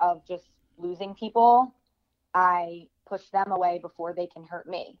fear of just losing people, I push them away before they can hurt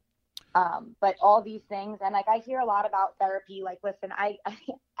me. But all these things, and like I hear a lot about therapy, like, listen, I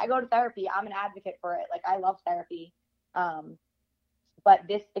go to therapy. I'm an advocate for it. Like, I love therapy. But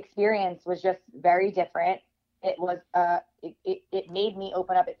this experience was just very different. It was, it made me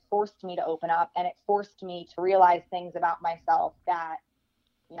open up. It forced me to open up, and it forced me to realize things about myself that,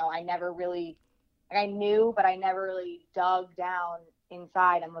 I never really, I knew, but I never really dug down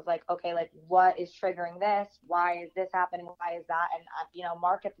inside and was like, okay, like, what is triggering this? Why is this happening? Why is that? And,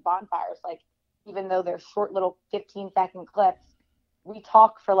 Mark at the bonfires, like, even though they're short little 15-second clips, we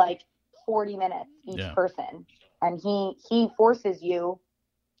talk for like 40 minutes each person. And he forces you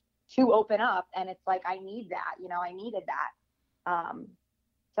to open up, and it's like, I need that, I needed that.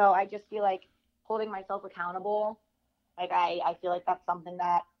 So I just feel like holding myself accountable, like I feel like that's something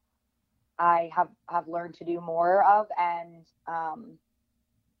that I have learned to do more of. And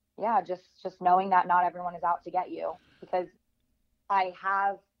just knowing that not everyone is out to get you, because I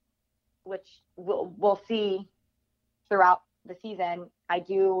have, which we'll see throughout the season, I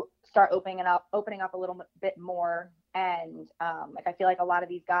do start opening up a little bit more. And I feel like a lot of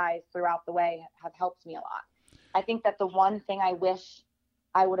these guys throughout the way have helped me a lot. I think that the one thing I wish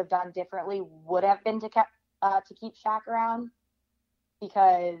I would have done differently would have been to keep Shaq around,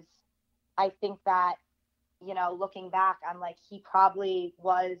 because I think that, looking back, I'm like, he probably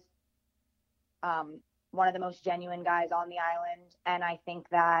was one of the most genuine guys on the island. And I think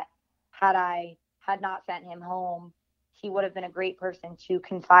that had I not sent him home, he would have been a great person to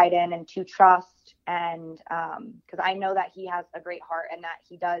confide in and to trust. And because I know that he has a great heart, and that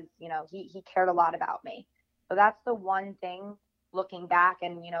he does, he cared a lot about me. So that's the one thing, looking back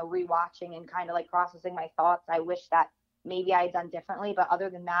and, rewatching and kind of like processing my thoughts, I wish that maybe I had done differently. But other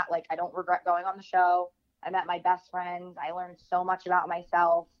than that, like, I don't regret going on the show. I met my best friends. I learned so much about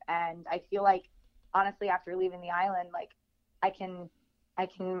myself. And I feel like, honestly, after leaving the island, like, I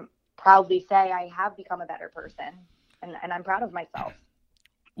can proudly say I have become a better person. And I'm proud of myself.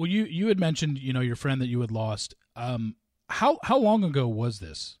 Well, you had mentioned, your friend that you had lost. How long ago was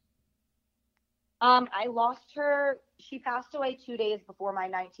this? I lost her. She passed away 2 days before my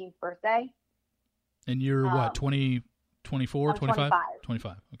 19th birthday. And you're what, 20, 24, 25?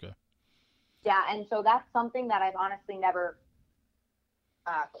 25, okay. Yeah, and so that's something that I've honestly never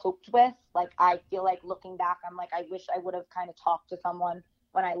coped with. Like, I feel like looking back, I'm like, I wish I would have kind of talked to someone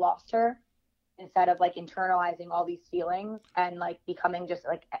when I lost her instead of like internalizing all these feelings and like becoming just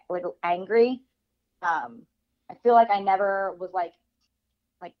like angry. I feel like I never was like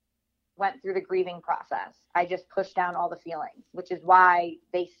went through the grieving process. I just pushed down all the feelings, which is why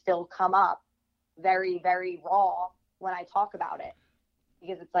they still come up very, very raw when I talk about it.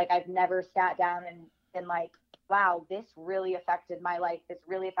 Because it's like I've never sat down and been like, wow, this really affected my life. This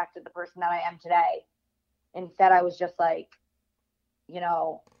really affected the person that I am today. Instead, I was just like,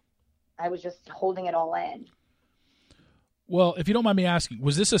 I was just holding it all in. Well, if you don't mind me asking,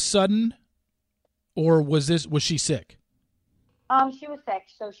 was this a sudden, or was she sick? She was sick,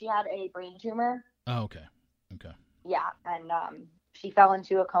 so she had a brain tumor. Oh, okay. Yeah, and she fell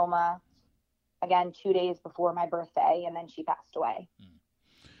into a coma, again, 2 days before my birthday, and then she passed away.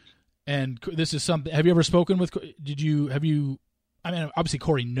 And this is something, have you ever spoken with, I mean, obviously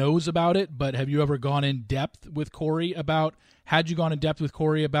Corey knows about it, but have you ever gone in depth with Corey about, had you gone in depth with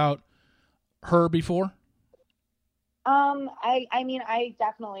Corey about her before? I mean, I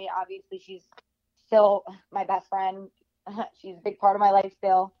definitely, obviously she's still my best friend. She's a big part of my life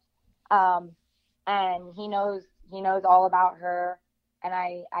still. And he knows all about her. And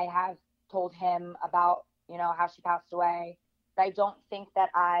I have told him about, how she passed away. But I don't think that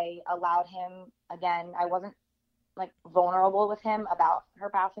I allowed him, again, I wasn't like vulnerable with him about her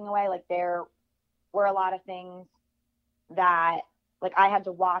passing away. Like, there were a lot of things that like I had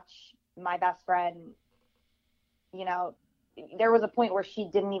to watch my best friend, there was a point where she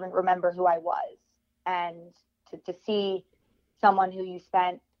didn't even remember who I was. And to see someone who you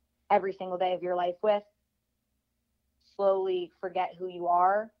spent every single day of your life with slowly forget who you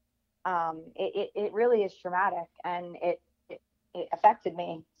are, it really is traumatic, and it affected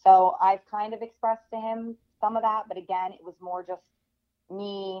me. So I've kind of expressed to him some of that, but again, it was more just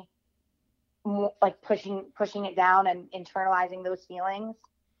me like pushing it down and internalizing those feelings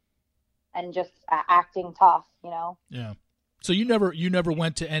and just acting tough, Yeah. So you never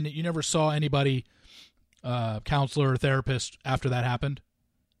went to any, you never saw anybody, counselor or therapist after that happened?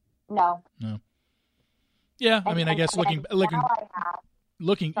 No. Yeah, I mean, I guess looking,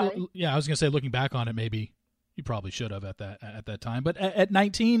 Sorry. yeah, I was gonna say, looking back on it, maybe you probably should have at that time. But at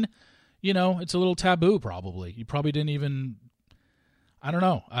 19, it's a little taboo. Probably you probably didn't even. I don't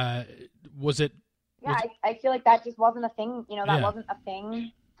know. Was it? Yeah, I feel like that just wasn't a thing. That Yeah. wasn't a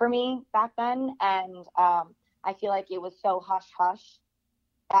thing for me back then, and I feel like it was so hush hush.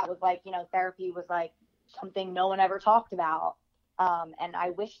 That was like, therapy was like something no one ever talked about. And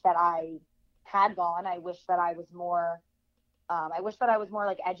I wish that I had gone. I wish that I was more. I wish that I was more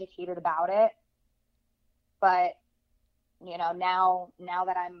like educated about it. But now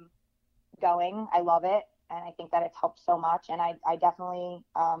that I'm going, I love it, and I think that it's helped so much. And I definitely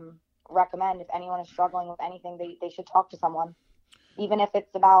recommend, if anyone is struggling with anything, they should talk to someone, even if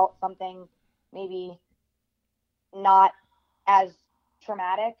it's about something maybe not as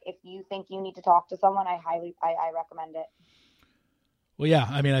traumatic. If you think you need to talk to someone, I recommend it. Well, yeah,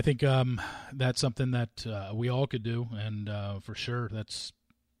 I mean, I think that's something that we all could do, and for sure, that's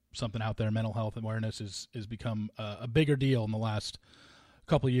something out there. Mental health awareness has become a bigger deal in the last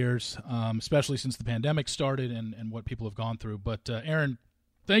couple of years, especially since the pandemic started and what people have gone through. But Erin,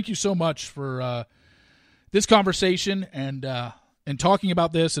 thank you so much for this conversation and talking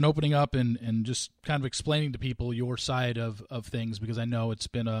about this and opening up and just kind of explaining to people your side of things, because I know it's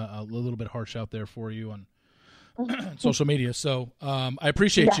been a little bit harsh out there for you on social media. So I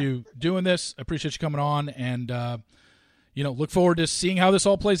appreciate you doing this. I appreciate you coming on, and look forward to seeing how this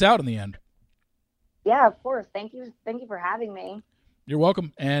all plays out in the end. Yeah, of course. Thank you for having me. You're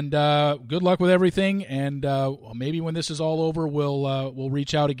welcome, and good luck with everything. And maybe when this is all over, we'll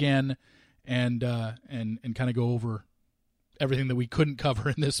reach out again and kind of go over everything that we couldn't cover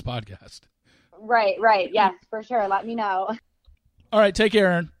in this podcast. Right. Yes, for sure. Let me know. All right. Take care,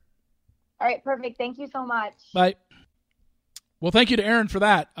 Erin. All right. Perfect. Thank you so much. Bye. Well, thank you to Erin for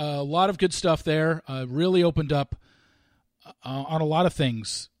that. A lot of good stuff there. Really opened up on a lot of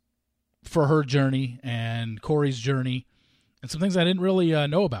things for her journey and Corey's journey, and some things I didn't really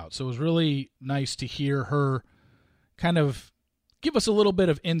know about. So it was really nice to hear her kind of give us a little bit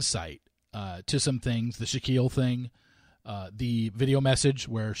of insight to some things, the Shaquille thing, the video message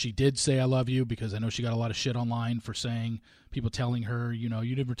where she did say I love you, because I know she got a lot of shit online for saying, people telling her, you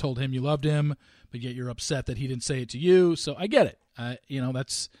never told him you loved him, but yet you're upset that he didn't say it to you. So I get it.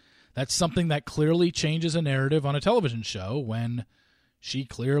 That's something that clearly changes a narrative on a television show when she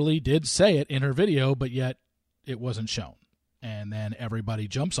clearly did say it in her video, but yet it wasn't shown. And then everybody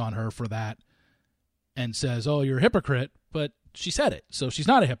jumps on her for that and says, oh, you're a hypocrite, but she said it, so she's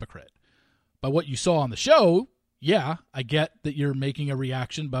not a hypocrite. But what you saw on the show, yeah, I get that you're making a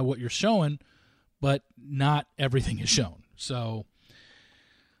reaction by what you're showing, but not everything is shown. So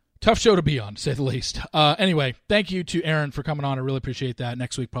tough show to be on, to say the least. Anyway, thank you to Erin for coming on. I really appreciate that.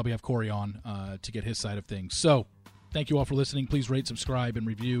 Next week, probably have Corey on to get his side of things. So thank you all for listening. Please rate, subscribe, and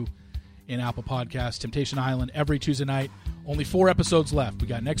review in Apple Podcasts. Temptation Island every Tuesday night. Only 4 episodes left. We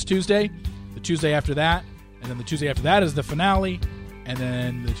got next Tuesday, the Tuesday after that, and then the Tuesday after that is the finale, and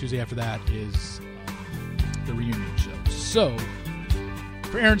then the Tuesday after that is the reunion show. So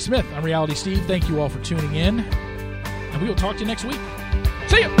for Erin Smith, I'm Reality Steve. Thank you all for tuning in, and we will talk to you next week.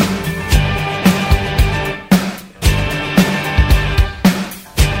 See ya!